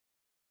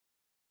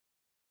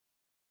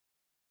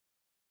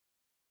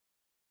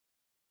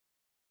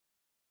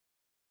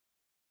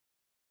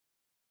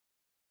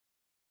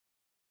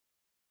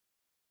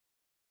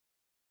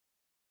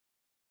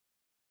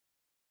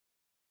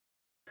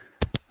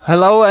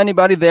Hello,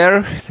 anybody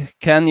there?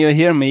 Can you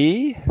hear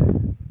me?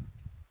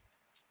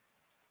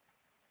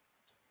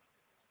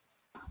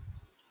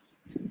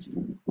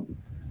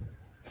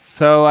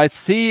 So I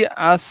see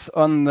us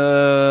on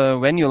the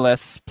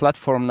Venuless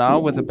platform now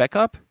with a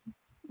backup.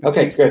 It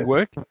seems good. to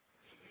work. All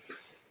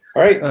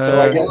right.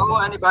 So I guess.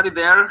 Hello, anybody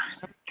there?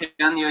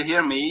 Can you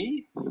hear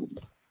me?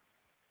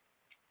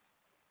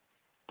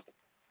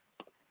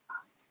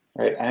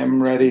 All right,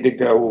 I'm ready to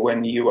go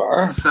when you are.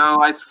 So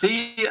I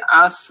see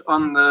us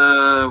on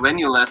the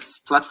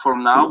Venuless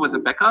platform now with a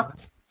backup.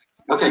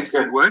 It seems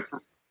to work. All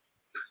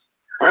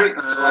right.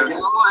 So I guess.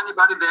 Hello,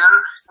 anybody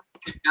there?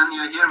 Can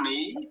you hear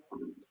me?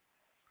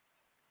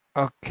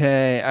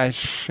 Okay, I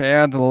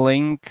share the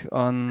link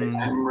on.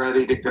 I'm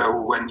ready to go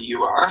when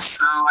you are.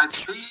 So I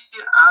see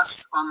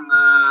us on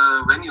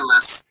the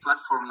Venuless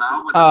platform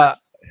now.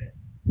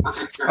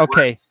 With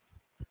okay.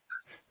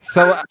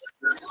 So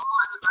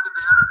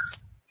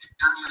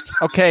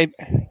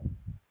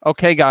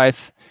okay,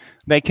 guys.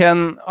 They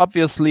can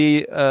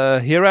obviously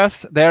hear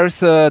us.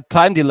 There's a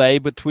time delay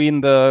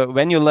between the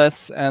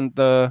Venuless and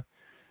the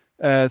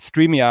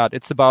StreamYard.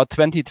 It's about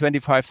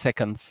 20-25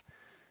 seconds.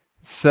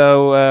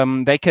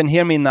 So they can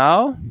hear me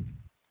now.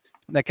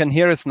 They can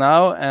hear us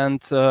now,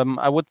 and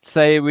I would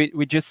say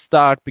we just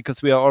start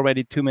because we are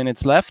already 2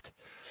 minutes left.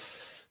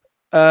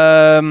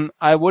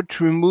 I would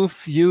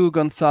remove you,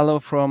 Gonzalo,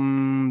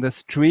 from the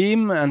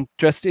stream and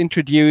just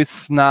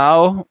introduce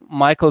now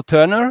Michael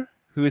Terner,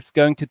 who is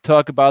going to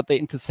talk about the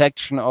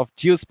intersection of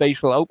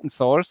geospatial open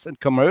source and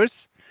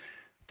commerce.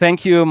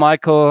 Thank you,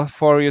 Michael,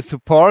 for your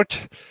support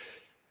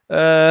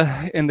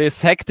in these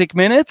hectic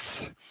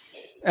minutes.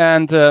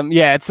 And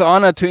yeah, it's an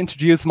honor to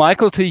introduce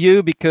Michael to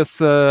you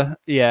because,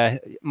 yeah,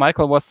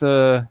 Michael was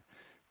the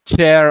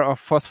chair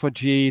of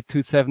FOSS4G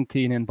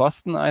 217 in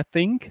Boston, I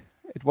think.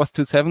 It was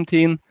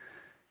 217.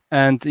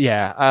 And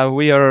yeah,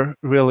 we are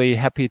really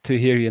happy to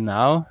hear you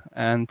now.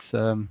 And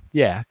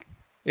yeah,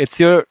 it's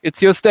your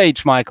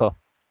stage, Michael.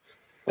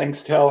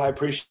 Thanks, Tel. I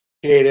appreciate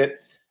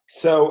it.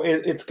 So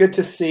it's good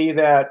to see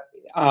that,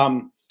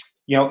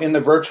 you know, in the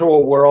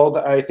virtual world,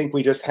 I think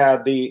we just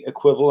had the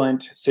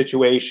equivalent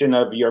situation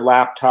of your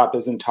laptop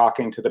isn't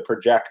talking to the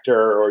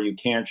projector, or you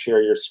can't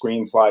share your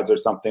screen slides or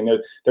something.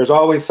 There's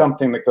always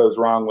something that goes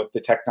wrong with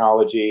the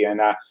technology,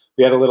 and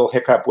we had a little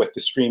hiccup with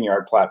the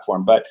StreamYard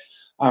platform. But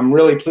I'm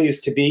really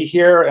pleased to be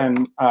here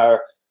and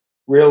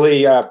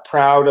really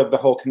proud of the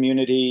whole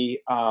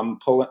community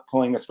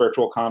pulling this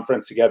virtual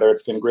conference together.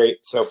 It's been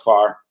great so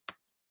far.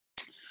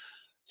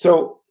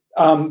 So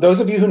those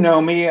of you who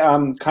know me,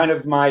 kind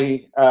of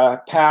my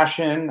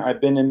passion, I've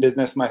been in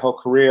business my whole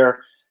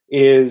career,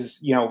 is,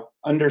 you know,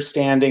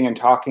 understanding and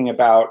talking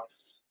about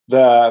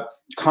the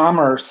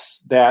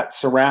commerce that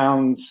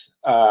surrounds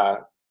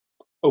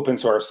open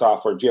source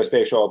software,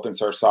 geospatial open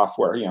source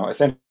software. You know,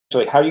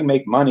 essentially, how do you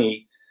make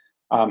money?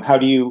 How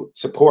do you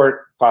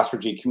support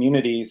FOSS4G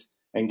communities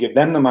and give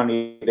them the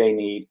money they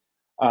need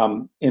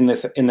in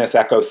this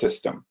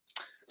ecosystem?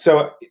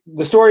 So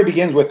the story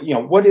begins with, you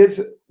know, what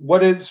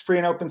is free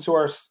and open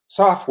source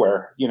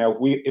software? You know,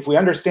 if we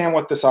understand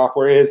what the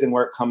software is and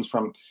where it comes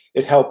from,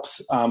 it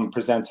helps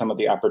present some of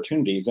the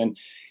opportunities. And,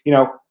 you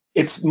know,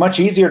 it's much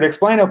easier to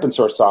explain open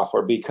source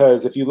software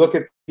because if you look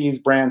at these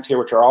brands here,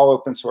 which are all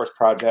open source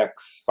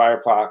projects,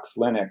 Firefox,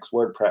 Linux,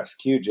 WordPress,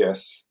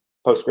 QGIS,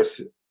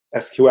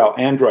 PostgreSQL,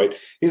 Android,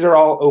 these are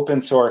all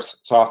open source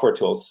software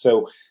tools.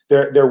 So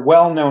they're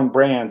well-known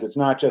brands. It's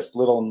not just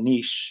little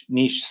niche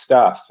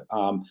stuff.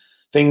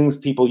 Things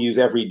people use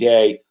every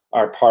day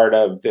are part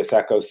of this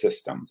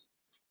ecosystem.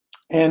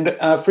 And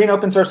free and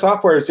open source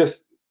software is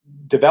just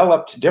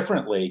developed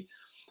differently.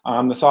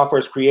 The software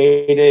is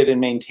created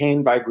and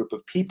maintained by a group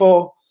of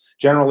people.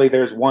 Generally,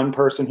 there's one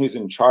person who's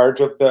in charge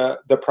of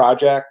the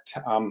project.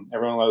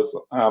 Everyone knows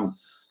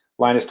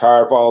Linus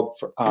Torvald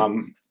for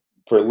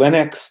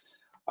Linux.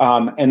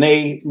 And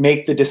they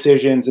make the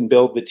decisions and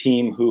build the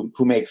team who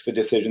makes the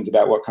decisions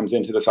about what comes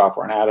into the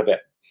software and out of it.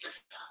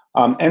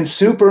 And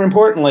super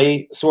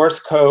importantly, source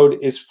code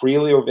is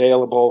freely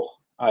available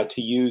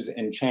to use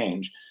and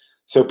change.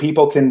 So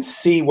people can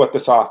see what the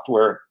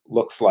software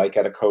looks like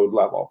at a code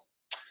level.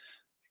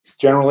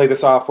 Generally, the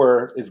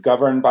software is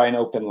governed by an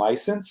open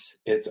license.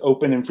 It's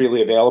open and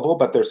freely available,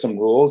 but there's some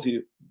rules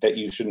that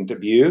you shouldn't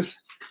abuse.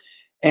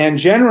 And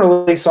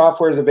generally,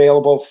 software is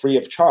available free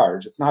of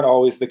charge. It's not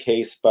always the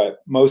case, but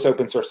most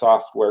open source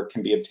software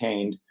can be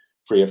obtained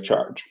free of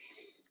charge.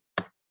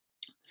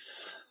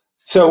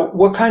 So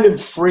what kind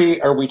of free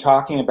are we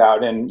talking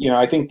about? And, you know,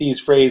 I think these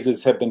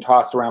phrases have been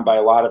tossed around by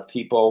a lot of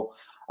people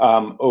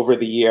over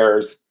the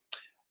years.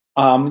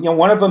 You know,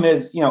 one of them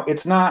is, you know,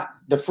 it's not,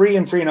 the free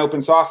and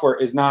open software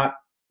is not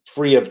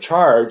free of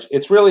charge.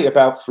 It's really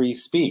about free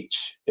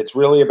speech. It's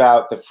really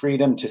about the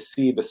freedom to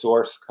see the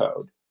source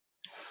code.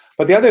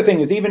 But the other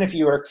thing is, even if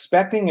you are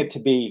expecting it to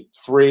be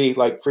free,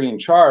 like free in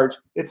charge,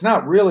 it's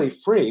not really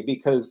free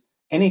because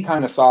any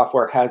kind of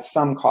software has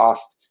some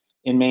cost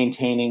in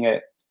maintaining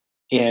it,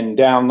 in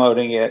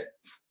downloading it,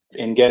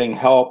 in getting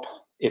help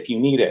if you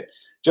need it.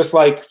 Just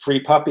like free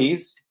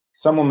puppies,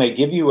 someone may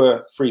give you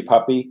a free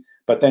puppy,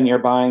 but then you're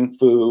buying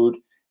food,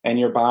 and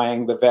you're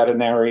buying the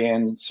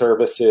veterinarian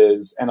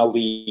services and a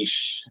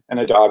leash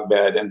and a dog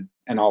bed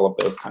and all of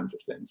those kinds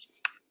of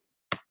things.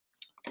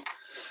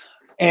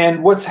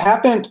 And what's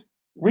happened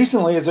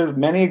recently is there are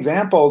many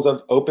examples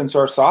of open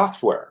source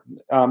software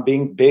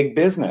being big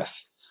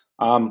business.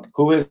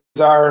 Who is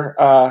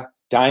our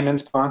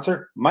diamond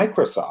sponsor?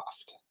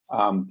 Microsoft.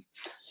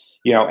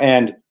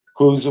 And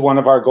who's one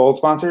of our gold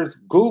sponsors?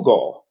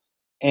 Google.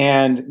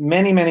 And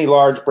many, many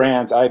large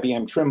brands,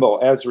 IBM, Trimble,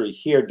 Esri,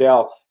 here,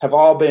 Dell, have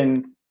all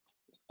been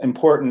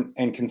important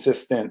and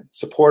consistent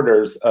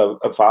supporters of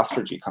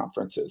FOSS4G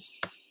conferences.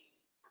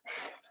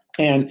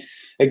 And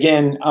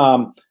again,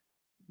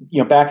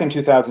 back in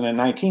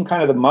 2019,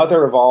 kind of the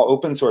mother of all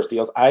open source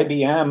deals,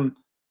 IBM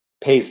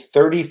pays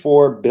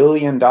 $34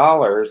 billion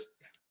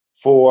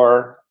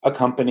for a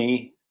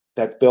company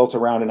that's built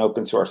around an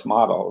open source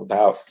model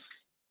about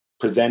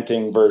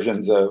presenting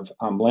versions of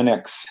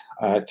Linux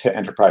to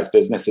enterprise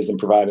businesses and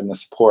providing the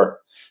support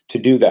to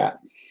do that.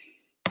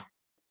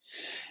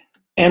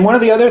 And one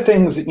of the other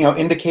things,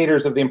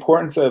 indicators of the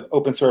importance of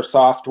open source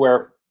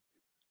software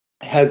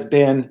has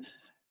been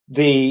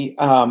the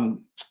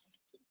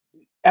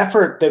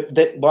effort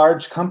that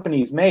large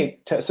companies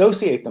make to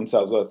associate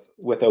themselves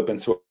with open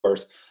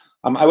source.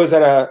 I was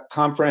at a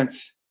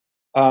conference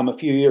a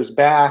few years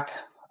back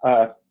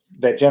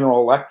that General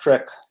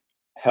Electric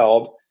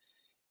held,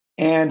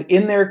 and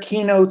in their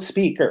keynote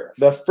speaker,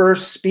 the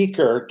first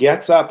speaker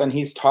gets up and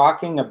he's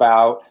talking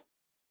about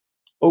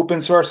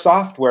open source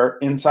software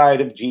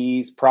inside of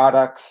GE's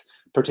products,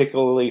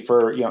 particularly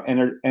for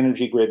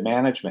energy grid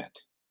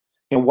management.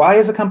 Why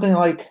is a company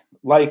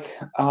like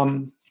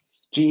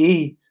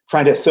GE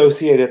trying to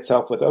associate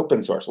itself with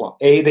open source? Well,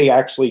 A, they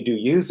actually do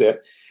use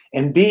it,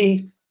 and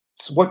B,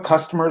 it's what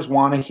customers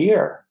want to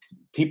hear.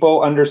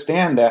 People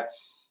understand that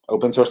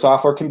open source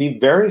software can be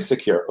very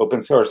secure.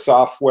 Open source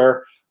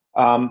software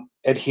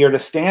adhere to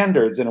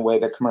standards in a way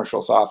that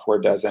commercial software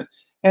doesn't,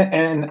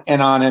 and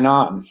on and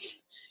on.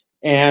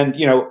 And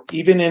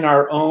even in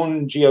our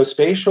own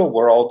geospatial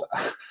world,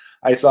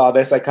 I saw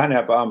this. I kind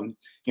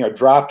of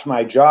dropped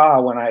my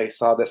jaw when I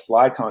saw this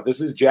slide comment. This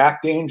is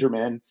Jack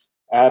Dangerman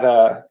at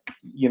a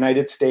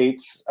United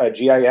States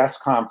GIS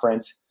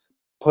conference,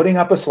 putting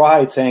up a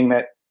slide saying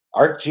that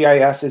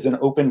ArcGIS is an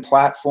open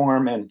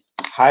platform and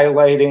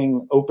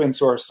highlighting open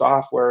source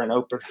software and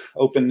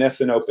open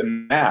this and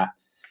open that.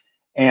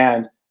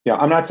 And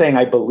I'm not saying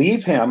I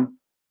believe him,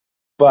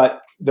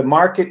 but the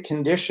market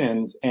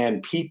conditions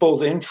and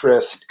people's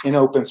interest in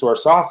open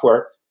source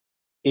software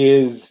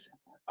is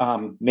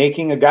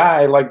making a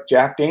guy like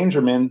Jack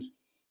Dangerman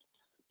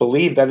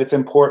believe that it's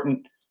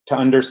important to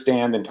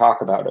understand and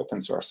talk about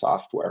open source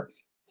software.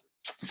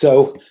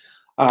 So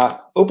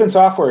open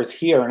software is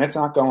here, and it's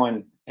not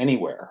going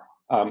anywhere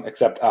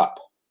except up.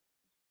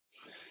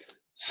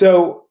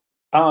 So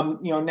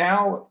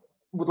now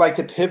would like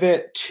to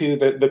pivot to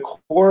the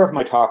core of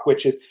my talk,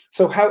 which is,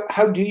 so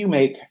how do you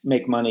make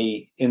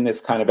money in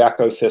this kind of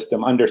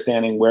ecosystem,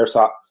 understanding where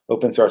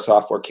open source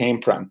software came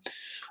from?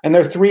 And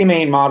there are three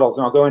main models,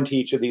 and I'll go into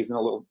each of these in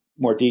a little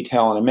more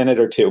detail in a minute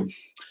or two.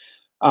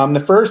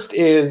 The first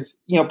is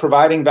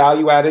providing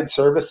value-added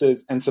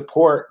services and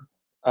support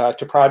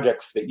to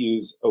projects that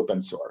use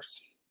open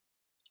source.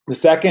 The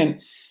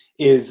second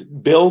is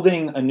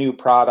building a new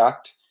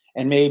product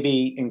and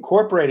maybe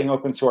incorporating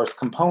open source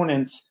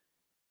components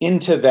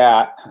into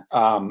that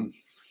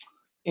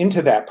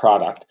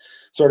product.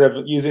 Sort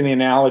of using the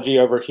analogy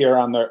over here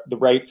on the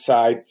right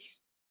side,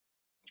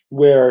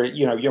 where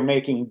you're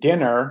making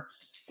dinner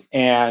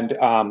and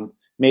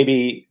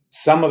maybe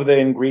some of the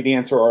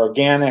ingredients are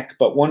organic,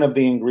 but one of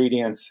the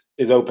ingredients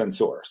is open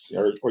source,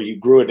 or you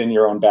grew it in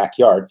your own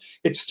backyard.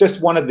 It's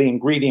just one of the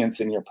ingredients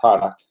in your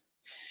product.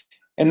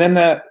 And then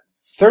the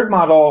third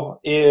model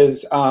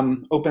is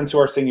open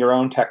sourcing your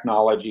own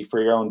technology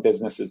for your own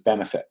business's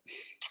benefit.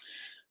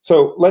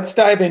 So let's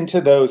dive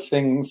into those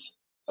things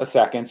a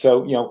second.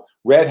 So,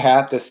 Red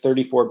Hat, this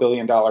 $34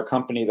 billion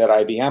company that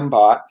IBM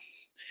bought,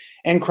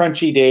 and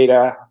Crunchy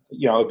Data,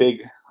 a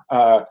big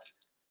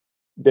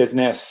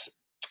business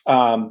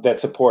that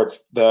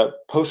supports the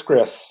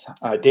Postgres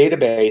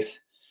database,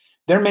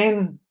 their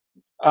main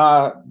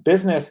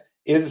business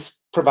is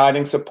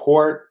providing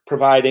support,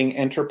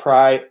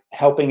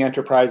 helping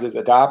enterprises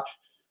adopt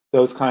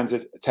those kinds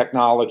of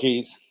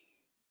technologies.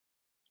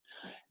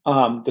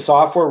 The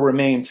software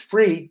remains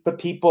free, but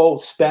people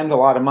spend a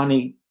lot of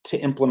money to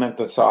implement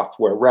the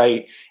software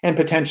right, and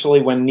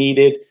potentially when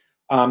needed,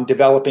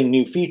 developing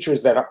new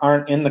features that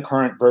aren't in the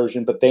current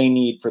version, but they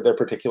need for their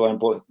particular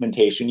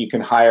implementation. You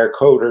can hire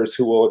coders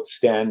who will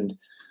extend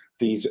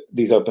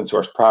these open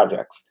source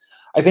projects.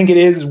 I think it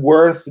is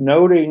worth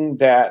noting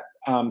that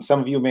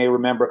some of you may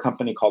remember a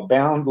company called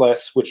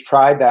Boundless, which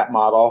tried that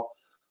model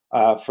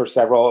for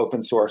several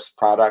open source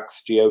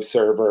products,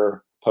 GeoServer,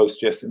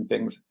 PostGIS,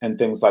 and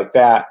things like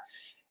that.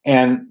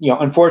 And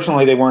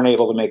unfortunately, they weren't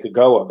able to make a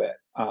go of it.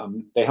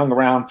 They hung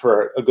around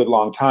for a good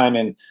long time,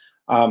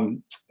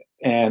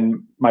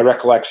 and my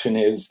recollection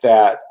is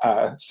that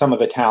some of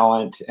the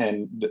talent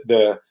and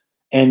the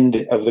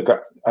end of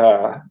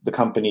the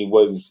company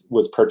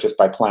was purchased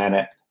by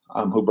Planet,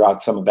 who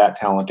brought some of that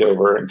talent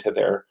over into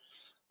their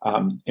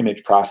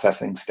image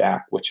processing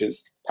stack, which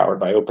is powered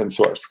by open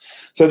source.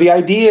 So the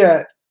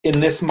idea in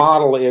this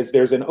model is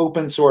there's an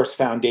open source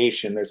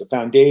foundation. There's a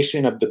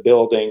foundation of the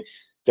building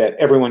that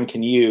everyone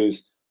can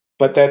use,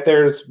 but that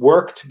there's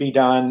work to be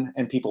done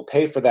and people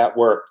pay for that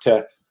work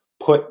to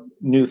put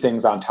new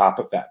things on top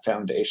of that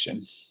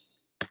foundation.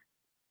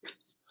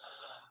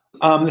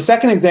 The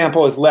second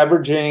example is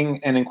leveraging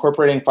and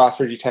incorporating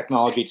FOSS4G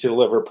technology to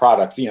deliver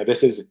products.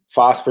 This is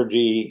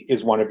FOSS4G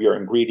is one of your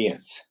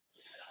ingredients.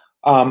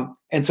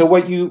 And so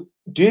what you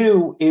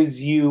do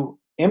is you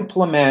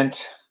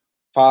implement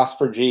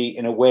FOSS4G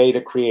in a way to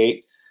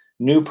create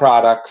new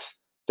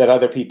products that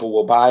other people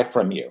will buy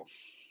from you.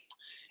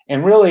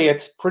 And really,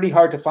 it's pretty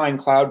hard to find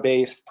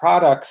cloud-based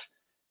products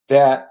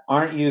that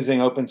aren't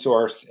using open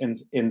source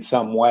in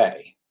some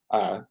way,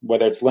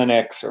 whether it's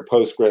Linux or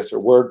Postgres or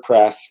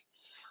WordPress.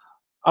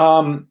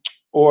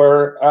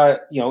 Or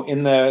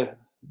in the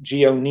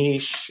geo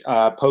niche,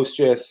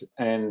 PostGIS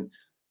and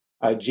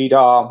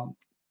GDAW.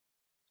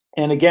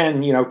 And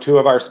again, two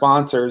of our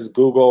sponsors,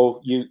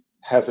 Google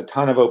has a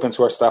ton of open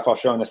source stuff I'll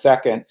show in a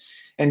second,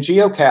 and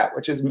GeoCat,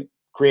 which has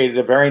created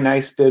a very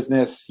nice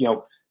business,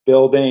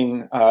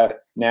 building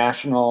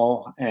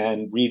national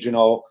and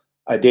regional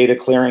data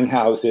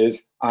clearinghouses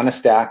on a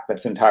stack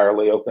that's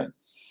entirely open.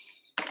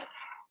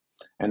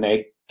 And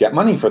they get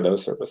money for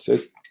those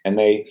services, and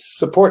they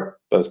support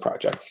those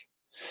projects.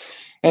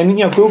 And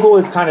Google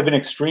is kind of an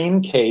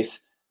extreme case,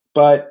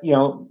 but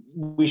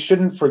we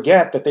shouldn't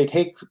forget that they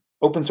take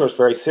open source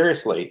very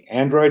seriously.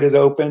 Android is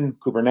open,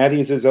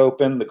 Kubernetes is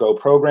open, the Go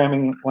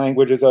programming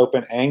language is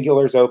open,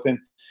 Angular is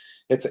open,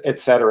 et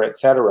cetera, et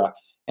cetera.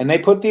 And they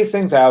put these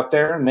things out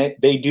there, and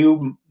they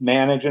do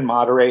manage and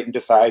moderate and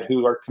decide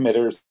who are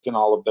committers and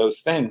all of those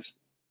things.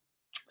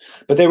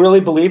 But they really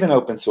believe in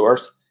open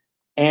source.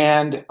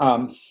 And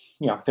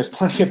there's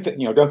plenty of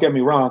don't get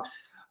me wrong,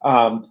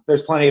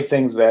 there's plenty of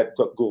things that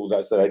Google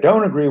does that I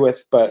don't agree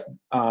with, but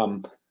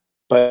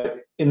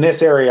in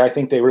this area, I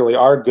think they really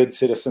are good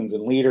citizens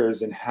and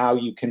leaders in how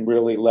you can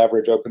really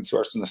leverage open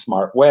source in a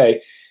smart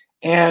way.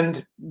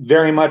 And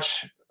very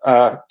much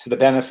to the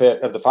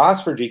benefit of the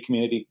FOSS4G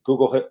community,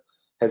 Google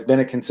has been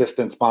a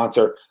consistent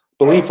sponsor, I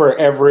believe, for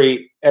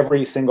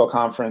every single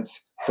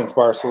conference since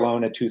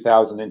Barcelona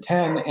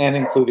 2010, and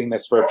including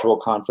this virtual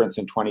conference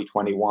in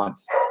 2021.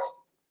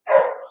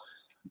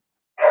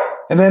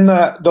 And then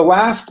the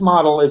last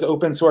model is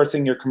open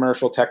sourcing your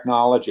commercial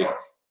technology.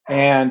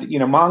 And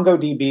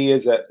MongoDB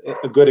is a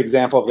good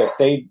example of this.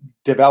 They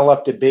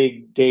developed a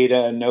big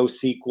data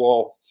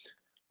NoSQL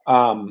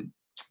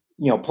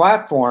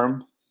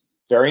platform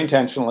very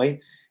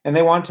intentionally, and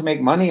they wanted to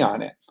make money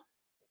on it.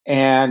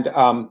 And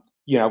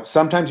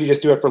sometimes you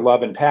just do it for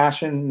love and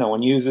passion. No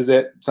one uses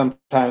it.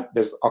 Sometimes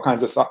there's all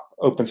kinds of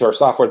open source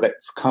software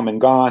that's come and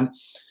gone.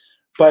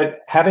 But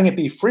having it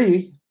be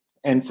free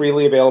and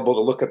freely available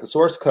to look at the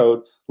source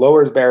code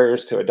lowers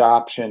barriers to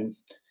adoption,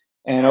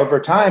 and over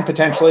time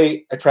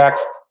potentially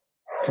attracts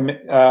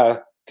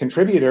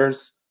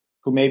contributors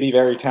who may be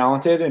very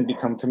talented and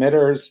become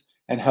committers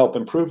and help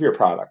improve your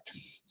product.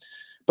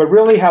 But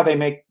really how they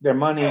make their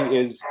money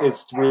is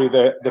through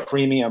the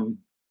freemium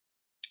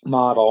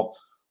model,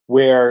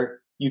 where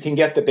you can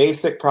get the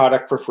basic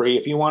product for free.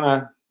 If you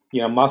want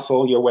to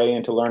muscle your way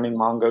into learning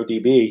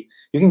MongoDB,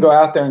 you can go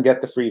out there and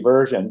get the free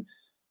version.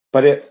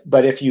 But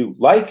if you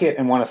like it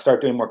and want to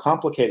start doing more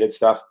complicated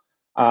stuff,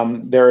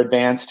 there are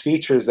advanced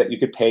features that you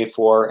could pay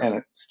for,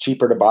 and it's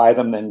cheaper to buy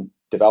them than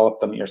develop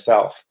them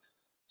yourself.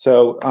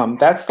 So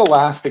that's the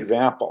last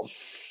example.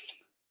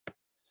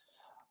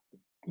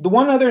 The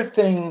one other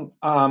thing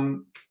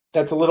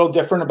that's a little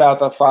different about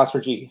the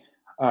FOSS4G,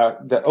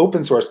 the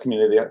open source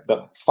community,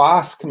 the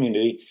FOSS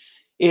community,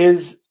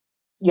 is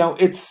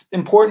it's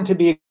important to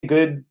be a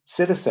good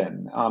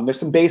citizen. There's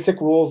some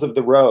basic rules of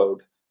the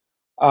road.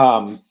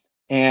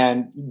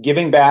 And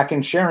giving back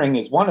and sharing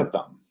is one of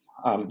them.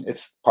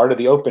 It's part of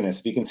the openness.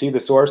 If you can see the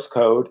source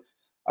code,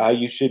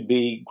 you should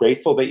be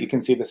grateful that you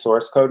can see the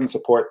source code and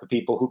support the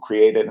people who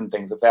create it and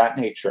things of that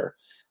nature.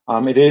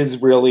 It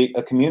is really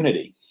a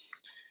community.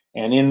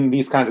 And in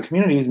these kinds of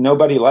communities,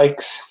 nobody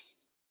likes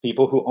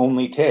people who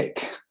only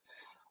take.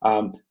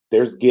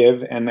 There's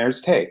give and there's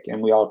take,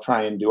 and we all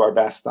try and do our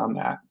best on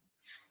that.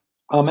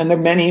 And there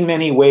are many,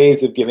 many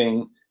ways of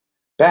giving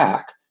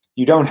back.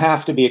 You don't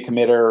have to be a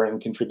committer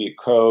and contribute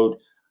code.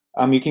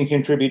 You can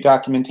contribute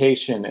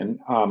documentation, and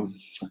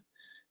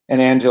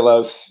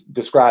Angelos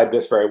described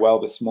this very well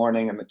this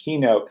morning in the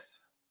keynote.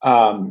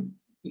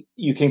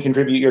 You can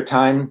contribute your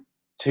time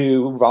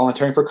to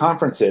volunteering for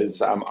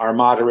conferences. Our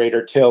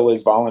moderator, Till,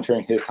 is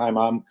volunteering his time.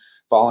 I'm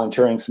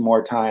volunteering some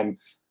more time,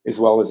 as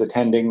well as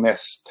attending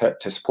this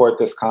to support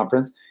this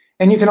conference.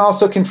 And you can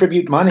also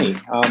contribute money.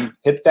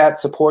 Hit that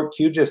support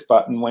QGIS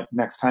button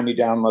next time you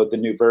download the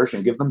new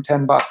version. Give them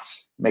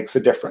 $10. Makes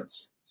a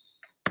difference.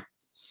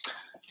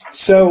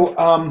 So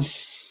I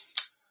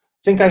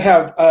think I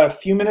have a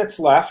few minutes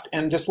left,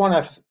 and just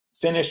want to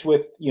finish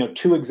with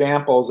two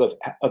examples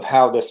of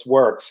how this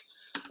works.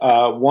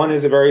 One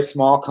is a very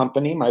small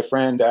company. My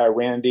friend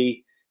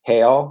Randy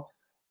Hale.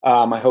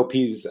 I hope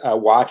he's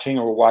watching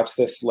or will watch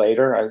this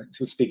later. I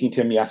was speaking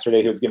to him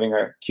yesterday. He was giving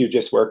a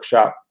QGIS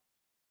workshop.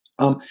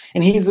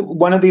 And he's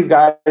one of these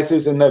guys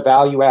who's in the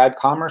value add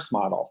commerce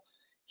model.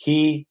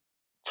 He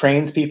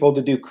trains people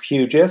to do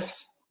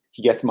QGIS.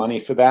 He gets money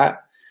for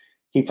that.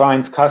 He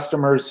finds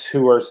customers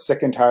who are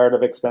sick and tired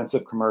of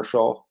expensive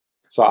commercial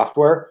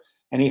software,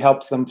 and he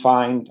helps them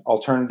find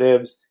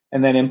alternatives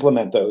and then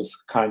implement those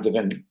kinds of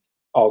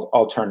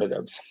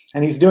alternatives.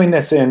 And he's doing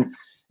this in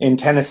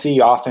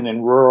Tennessee, often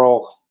in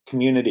rural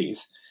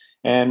communities.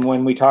 And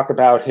when we talk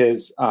about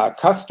his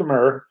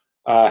customer,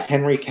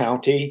 Henry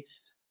County,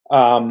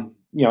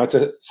 it's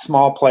a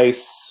small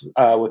place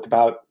with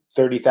about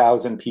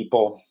 30,000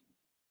 people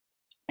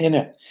in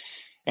it.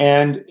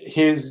 And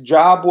his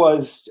job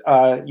was,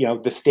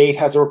 the state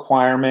has a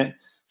requirement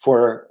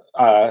for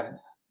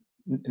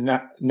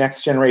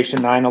next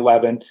generation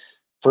 911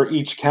 for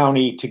each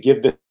county to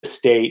give the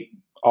state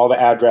all the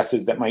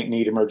addresses that might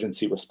need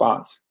emergency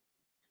response.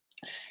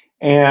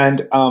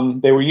 And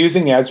they were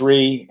using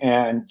Esri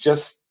and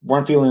just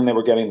weren't feeling they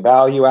were getting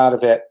value out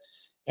of it.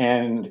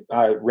 And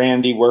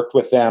Randy worked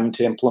with them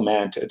to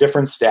implement a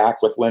different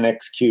stack with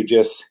Linux,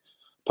 QGIS,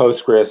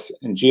 Postgres,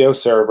 and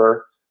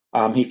GeoServer.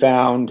 He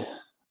found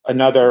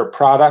another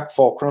product,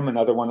 Fulcrum,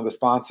 another one of the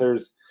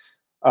sponsors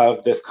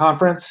of this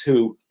conference,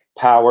 who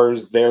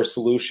powers their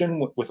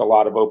solution with a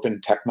lot of open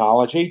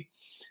technology.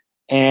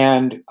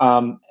 And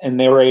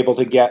they were able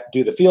to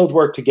do the field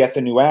work to get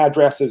the new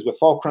addresses with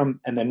Fulcrum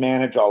and then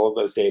manage all of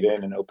those data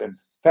in an open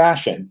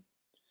fashion.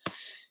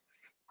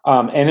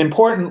 And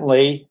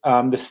importantly,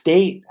 the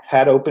state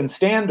had open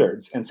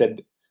standards and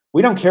said,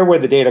 we don't care where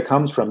the data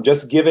comes from,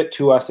 just give it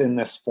to us in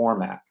this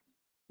format,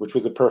 which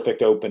was a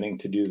perfect opening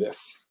to do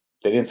this.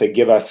 They didn't say,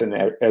 give us an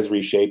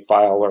Esri shape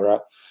file or a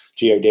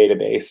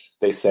geodatabase.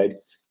 They said,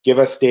 give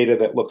us data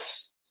that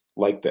looks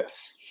like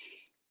this.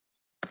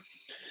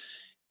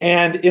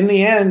 And in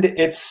the end,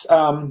 it's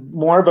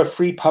more of a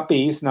free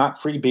puppies, not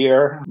free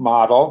beer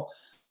model.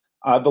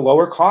 The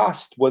lower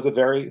cost was a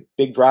very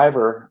big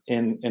driver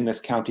in this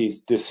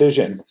county's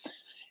decision.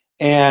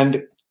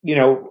 And,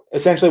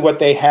 essentially what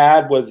they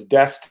had was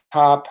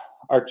desktop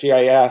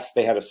ArcGIS.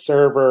 They had a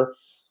server.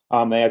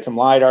 They had some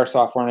LiDAR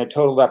software, and it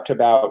totaled up to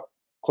about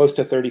close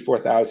to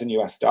 $34,000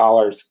 US.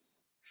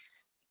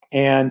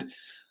 And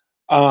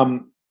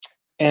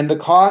the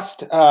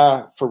cost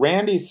for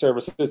Randy's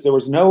services, there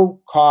was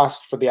no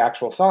cost for the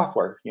actual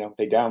software.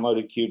 They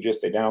downloaded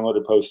QGIS, they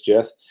downloaded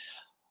PostGIS.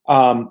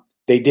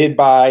 They did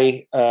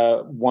buy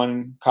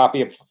one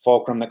copy of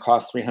Fulcrum that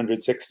cost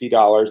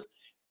 $360.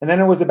 And then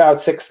it was about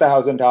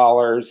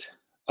 $6,000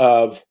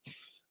 of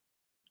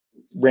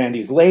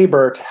Randy's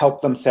labor to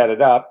help them set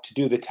it up, to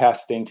do the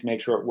testing, to make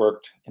sure it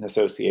worked in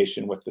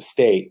association with the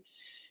state.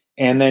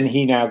 And then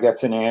he now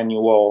gets an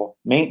annual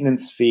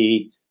maintenance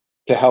fee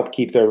to help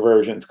keep their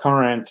versions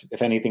current.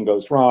 If anything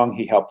goes wrong,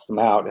 he helps them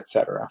out,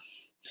 etc.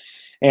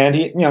 And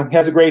he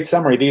has a great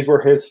summary. These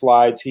were his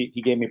slides. He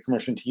gave me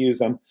permission to use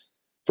them.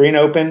 Free and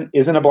open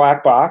isn't a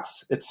black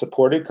box. It's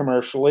supported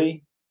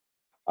commercially.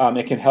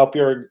 It can help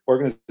your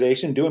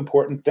organization do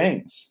important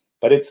things,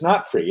 but it's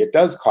not free. It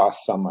does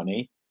cost some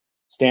money.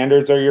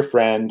 Standards are your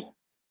friend,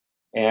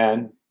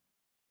 and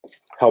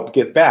help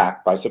give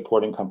back by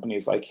supporting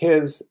companies like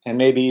his, and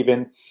maybe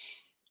even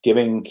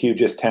giving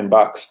QGIS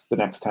 $10 the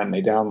next time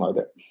they download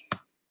it.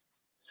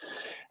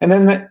 And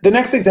then the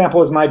next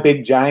example is my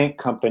big giant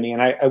company.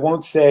 And I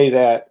won't say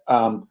that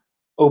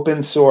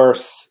open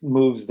source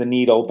moves the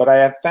needle, but I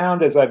have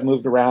found as I've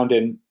moved around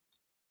in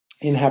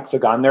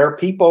Hexagon, there are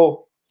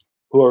people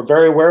who are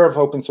very aware of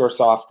open source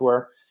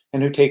software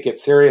and who take it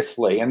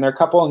seriously. And there are a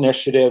couple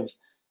initiatives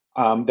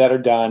that are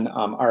done.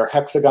 Our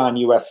Hexagon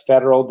US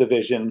Federal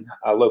Division,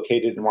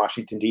 located in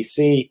Washington,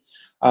 DC,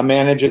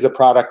 manages a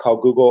product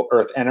called Google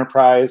Earth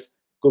Enterprise.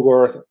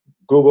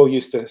 Google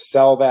used to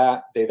sell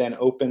that. They then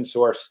open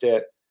sourced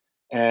it.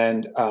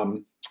 And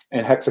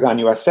Hexagon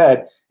US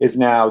Fed is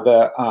now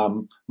the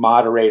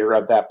moderator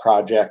of that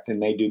project,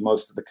 and they do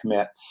most of the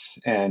commits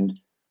and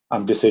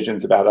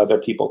decisions about other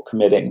people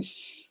committing.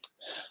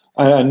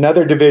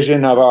 Another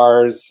division of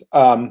ours,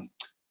 the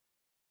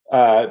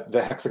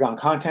Hexagon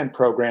Content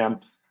Program,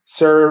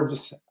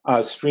 serves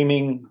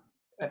streaming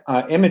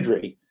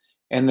imagery,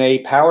 and they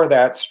power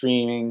that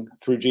streaming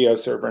through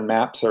GeoServer and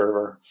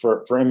MapServer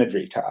for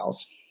imagery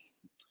tiles.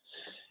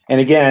 And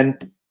again,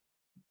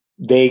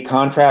 they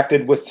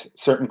contracted with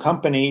certain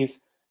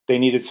companies. They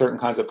needed certain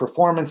kinds of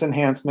performance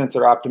enhancements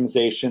or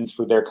optimizations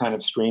for their kind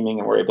of streaming,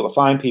 and were able to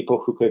find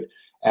people who could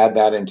add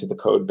that into the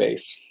code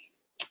base.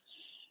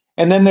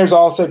 And then there's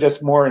also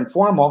just more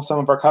informal. Some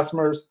of our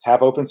customers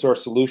have open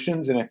source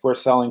solutions, and if we're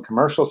selling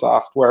commercial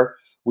software,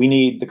 we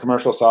need the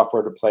commercial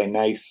software to play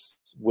nice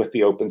with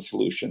the open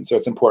solution. So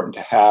it's important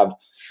to have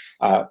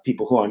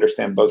people who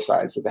understand both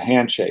sides of the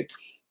handshake.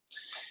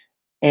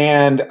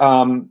 And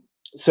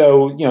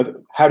so,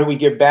 how do we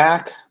give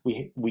back?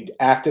 We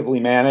actively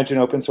manage an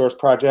open source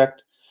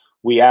project.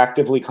 We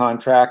actively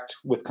contract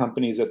with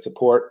companies that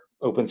support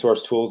open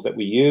source tools that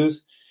we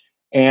use.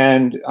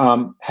 And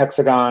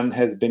Hexagon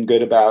has been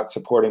good about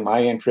supporting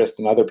my interest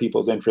and other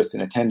people's interest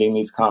in attending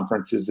these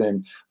conferences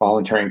and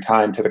volunteering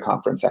time to the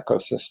conference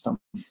ecosystem.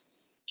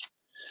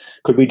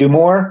 Could we do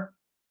more?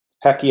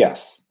 Heck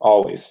yes,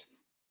 always.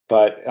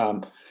 But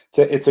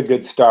it's a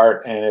good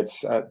start, and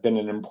it's been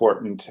an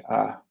important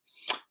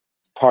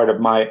part of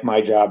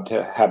my job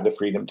to have the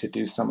freedom to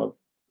do some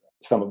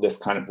of this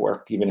kind of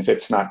work, even if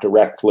it's not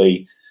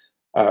directly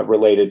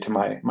related to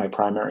my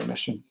primary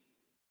mission.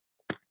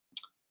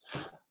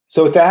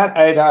 So with that,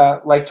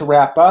 I'd like to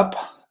wrap up.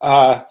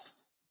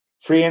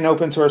 Free and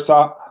open source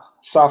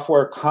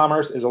software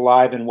commerce is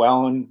alive and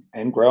well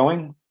and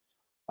growing.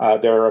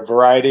 There are a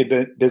variety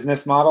of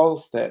business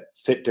models that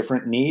fit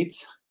different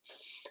needs,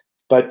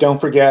 but don't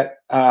forget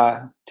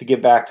to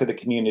give back to the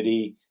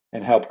community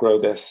and help grow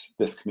this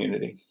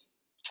community.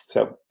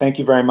 So thank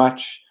you very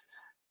much.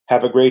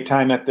 Have a great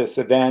time at this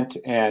event,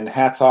 and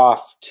hats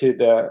off to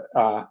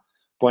the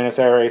Buenos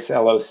Aires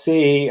LOC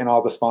and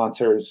all the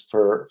sponsors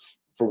for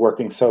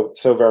working so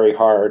very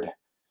hard.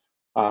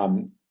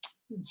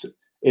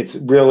 It's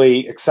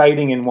really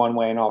exciting in one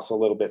way, and also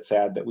a little bit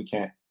sad that we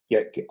can't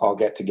all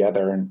get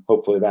together, and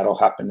hopefully that'll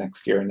happen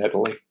next year in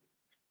Italy.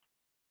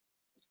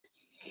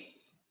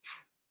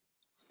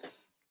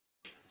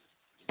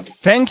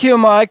 Thank you,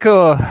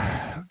 Michael.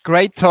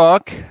 Great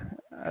talk.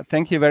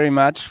 Thank you very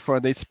much for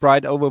this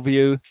bright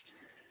overview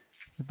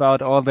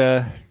about all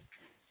the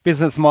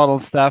business model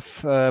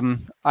stuff.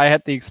 I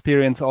had the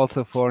experience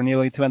also for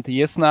nearly 20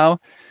 years now.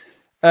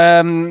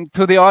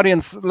 To the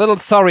audience, little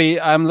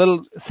sorry,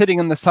 I'm sitting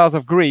in the south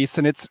of Greece,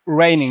 and it's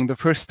raining the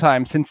first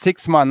time since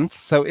 6 months.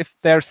 So if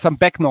there's some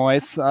back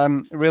noise,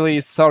 I'm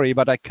really sorry,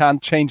 but I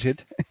can't change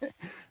it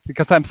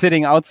because I'm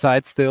sitting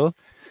outside still.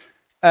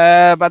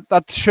 But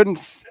that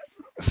shouldn't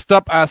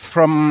stop us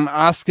from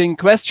asking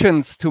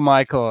questions to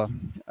Michael.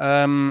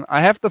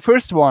 I have the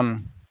first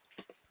one.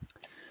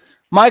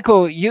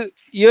 Michael, you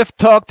have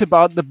talked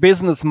about the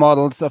business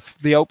models of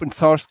the open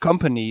source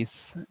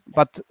companies,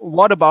 but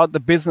what about the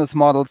business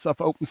models of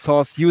open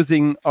source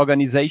using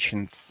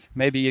organizations?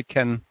 Maybe you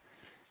can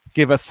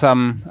give us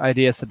some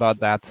ideas about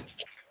that.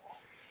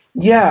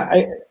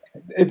 Yeah,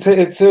 it's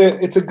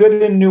a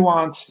good and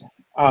nuanced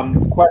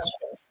question.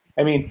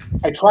 I mean,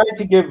 I tried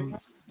to give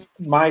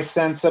my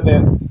sense of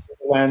it through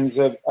the lens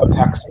of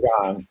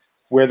Hexagon,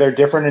 where there are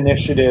different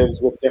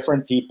initiatives with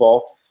different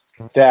people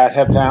that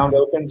have found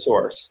open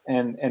source,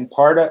 and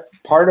part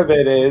of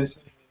it is,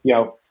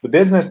 the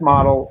business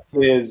model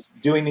is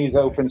doing these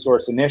open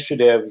source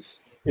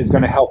initiatives is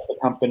going to help the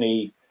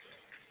company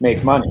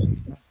make money.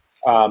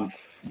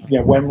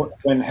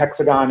 When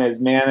Hexagon is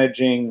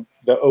managing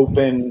the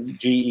open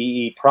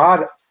GEE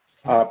product,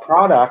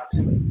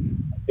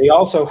 they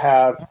also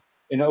have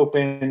an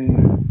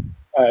open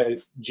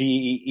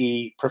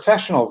GEE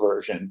professional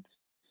version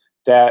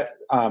that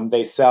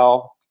they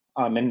sell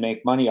and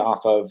make money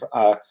off of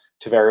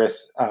to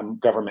various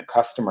government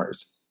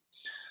customers.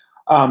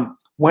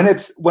 When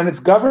it's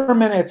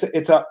government,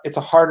 it's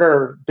a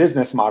harder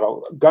business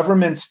model.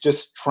 Government's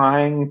just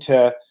trying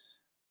to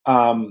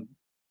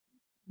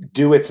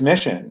do its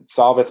mission,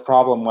 solve its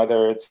problem,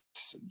 whether it's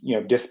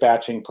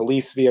dispatching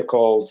police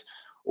vehicles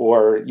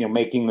or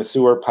making the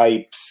sewer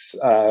pipes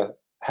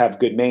have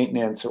good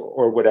maintenance,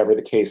 or whatever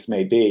the case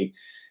may be.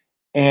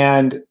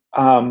 And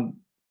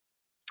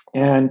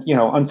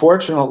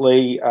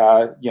unfortunately,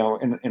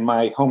 in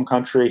my home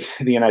country,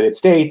 the United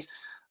States,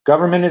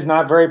 government is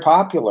not very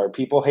popular.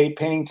 People hate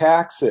paying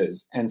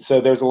taxes. And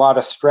so there's a lot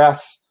of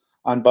stress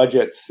on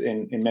budgets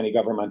in many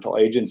governmental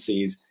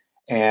agencies.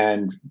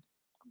 And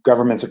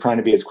governments are trying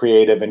to be as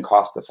creative and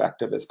cost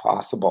effective as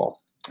possible.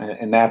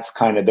 And that's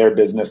kind of their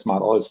business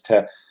model, is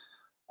to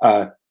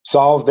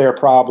solve their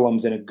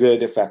problems in a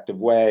good, effective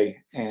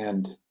way,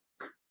 and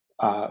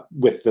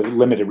with the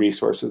limited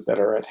resources that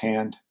are at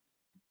hand.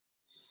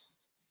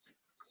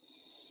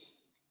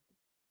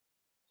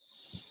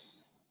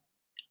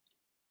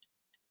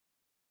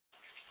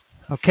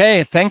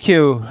 Okay, thank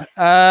you.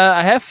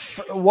 I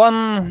have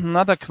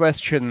another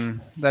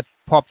question that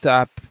popped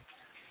up.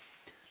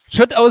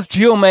 Should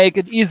OSGeo make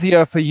it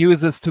easier for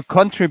users to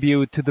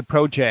contribute to the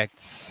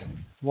projects?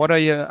 What are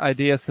your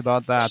ideas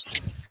about that?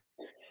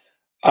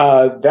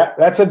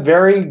 That's a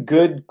very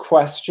good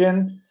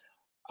question.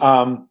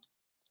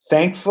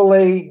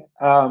 Thankfully,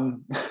 I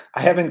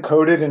haven't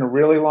coded in a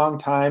really long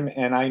time,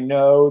 and I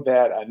know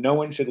that no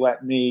one should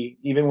let me,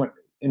 even when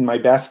in my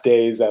best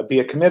days, be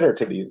a committer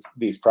to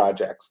these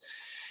projects.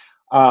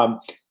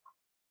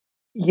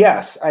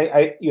 Yes,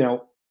 I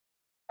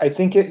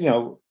think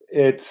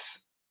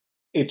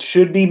it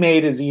should be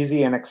made as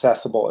easy and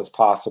accessible as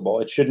possible.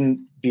 It shouldn't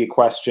be a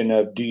question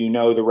of, do you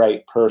know the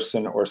right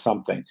person or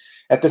something.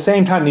 At the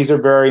same time, these are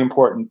very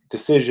important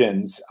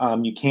decisions.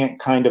 You can't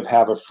kind of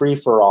have a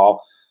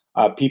free-for-all.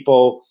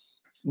 People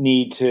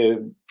need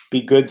to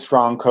be good,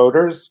 strong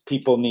coders.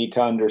 People need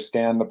to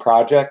understand the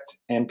project,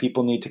 and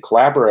people need to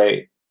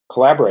collaborate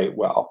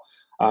well.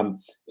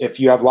 If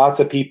you have lots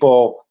of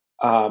people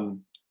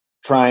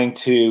trying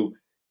to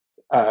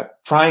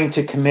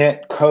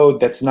commit code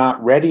that's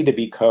not ready to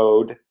be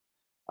code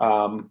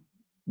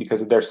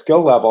because of their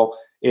skill level,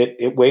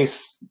 it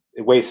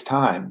wastes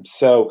time.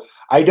 So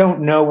I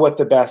don't know what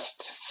the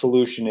best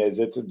solution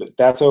is.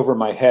 That's over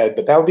my head,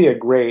 but that would be a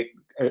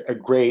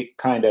great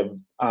kind of.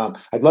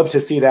 I'd love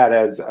to see that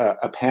as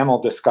a panel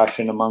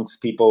discussion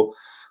amongst people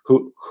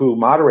who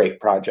moderate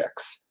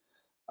projects.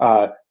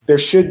 There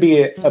should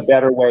be a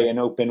better way, an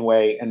open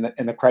way, and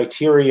the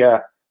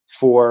criteria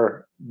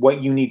for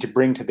what you need to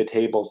bring to the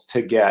table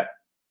to get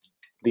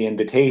the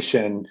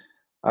invitation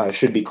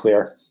should be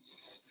clear.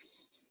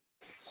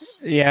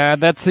 Yeah,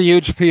 that's a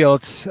huge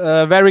field.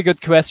 Very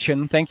good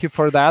question. Thank you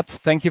for that.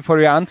 Thank you for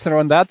your answer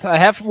on that. I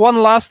have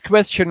one last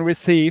question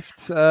received.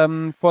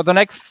 For the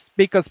next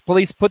speakers,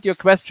 please put your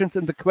questions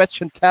in the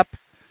question tab.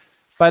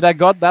 But I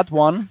got that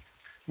one,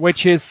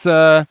 which is,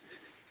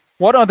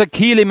 what are the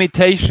key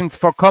limitations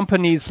for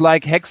companies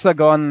like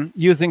Hexagon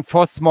using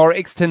FOSS more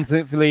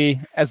extensively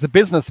as a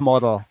business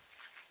model?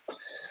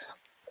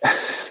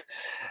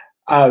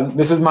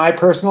 This is my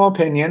personal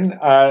opinion.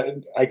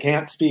 I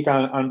can't speak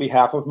on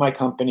behalf of my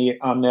company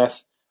on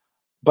this,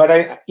 but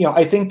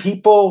I think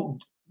people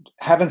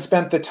haven't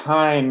spent the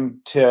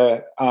time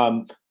to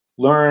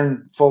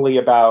learn fully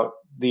about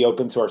the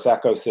open source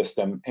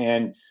ecosystem.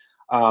 And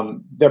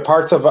there are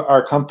parts of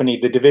our company,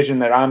 the division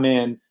that I'm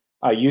in,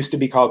 used to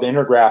be called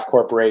Intergraph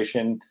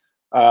Corporation,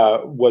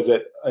 was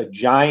a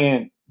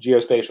giant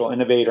geospatial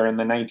innovator in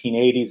the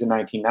 1980s and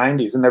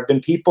 1990s. And there have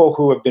been people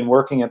who have been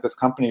working at this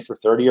company for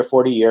 30 or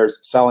 40 years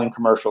selling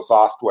commercial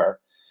software.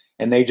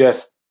 And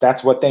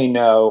that's what they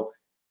know.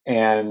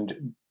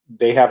 And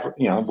they have,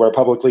 we're a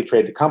publicly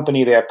traded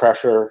company. They have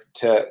pressure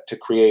to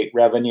create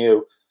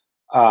revenue,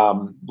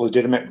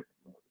 legitimate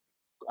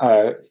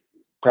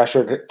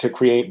pressure to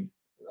create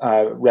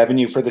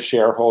revenue for the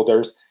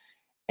shareholders.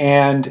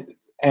 And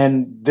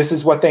this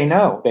is what they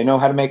know. They know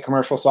how to make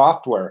commercial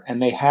software, and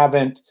they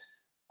haven't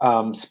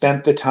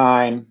spent the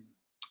time,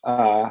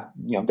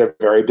 they're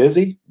very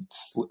busy,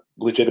 it's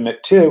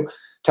legitimate too,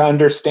 to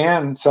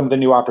understand some of the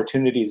new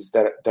opportunities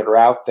that are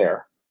out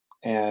there.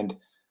 And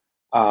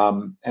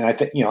I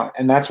think,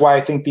 and that's why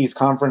I think these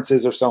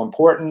conferences are so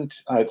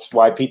important. It's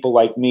why people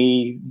like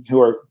me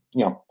who are,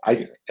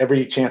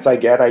 every chance I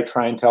get, I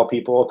try and tell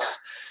people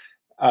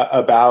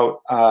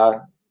about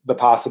the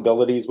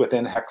possibilities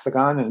within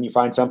Hexagon, and you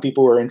find some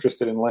people who are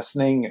interested in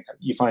listening.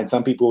 You find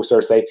some people who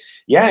sort of say,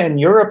 yeah, in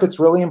Europe,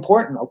 it's really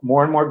important.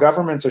 More and more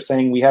governments are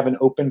saying we have an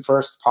open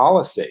first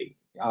policy,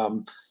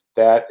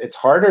 that it's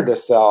harder to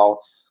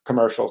sell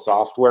commercial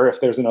software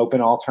if there's an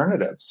open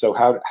alternative. So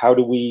how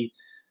do we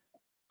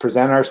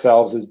present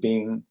ourselves as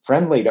being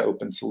friendly to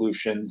open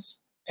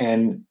solutions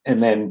and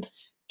then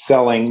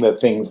selling the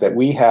things that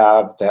we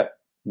have that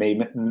may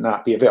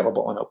not be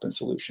available in open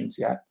solutions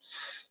yet?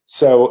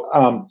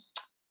 So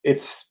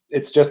it's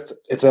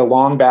a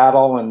long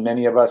battle, and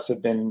many of us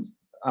have been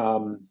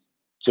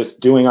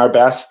just doing our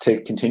best to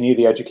continue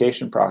the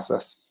education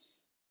process.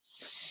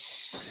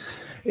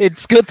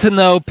 It's good to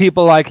know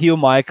people like you,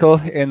 Michael,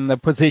 in the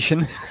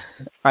position,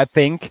 I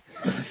think.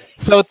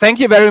 So thank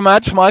you very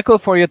much, Michael,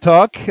 for your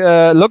talk.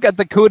 Look at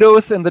the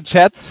kudos in the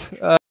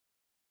chat.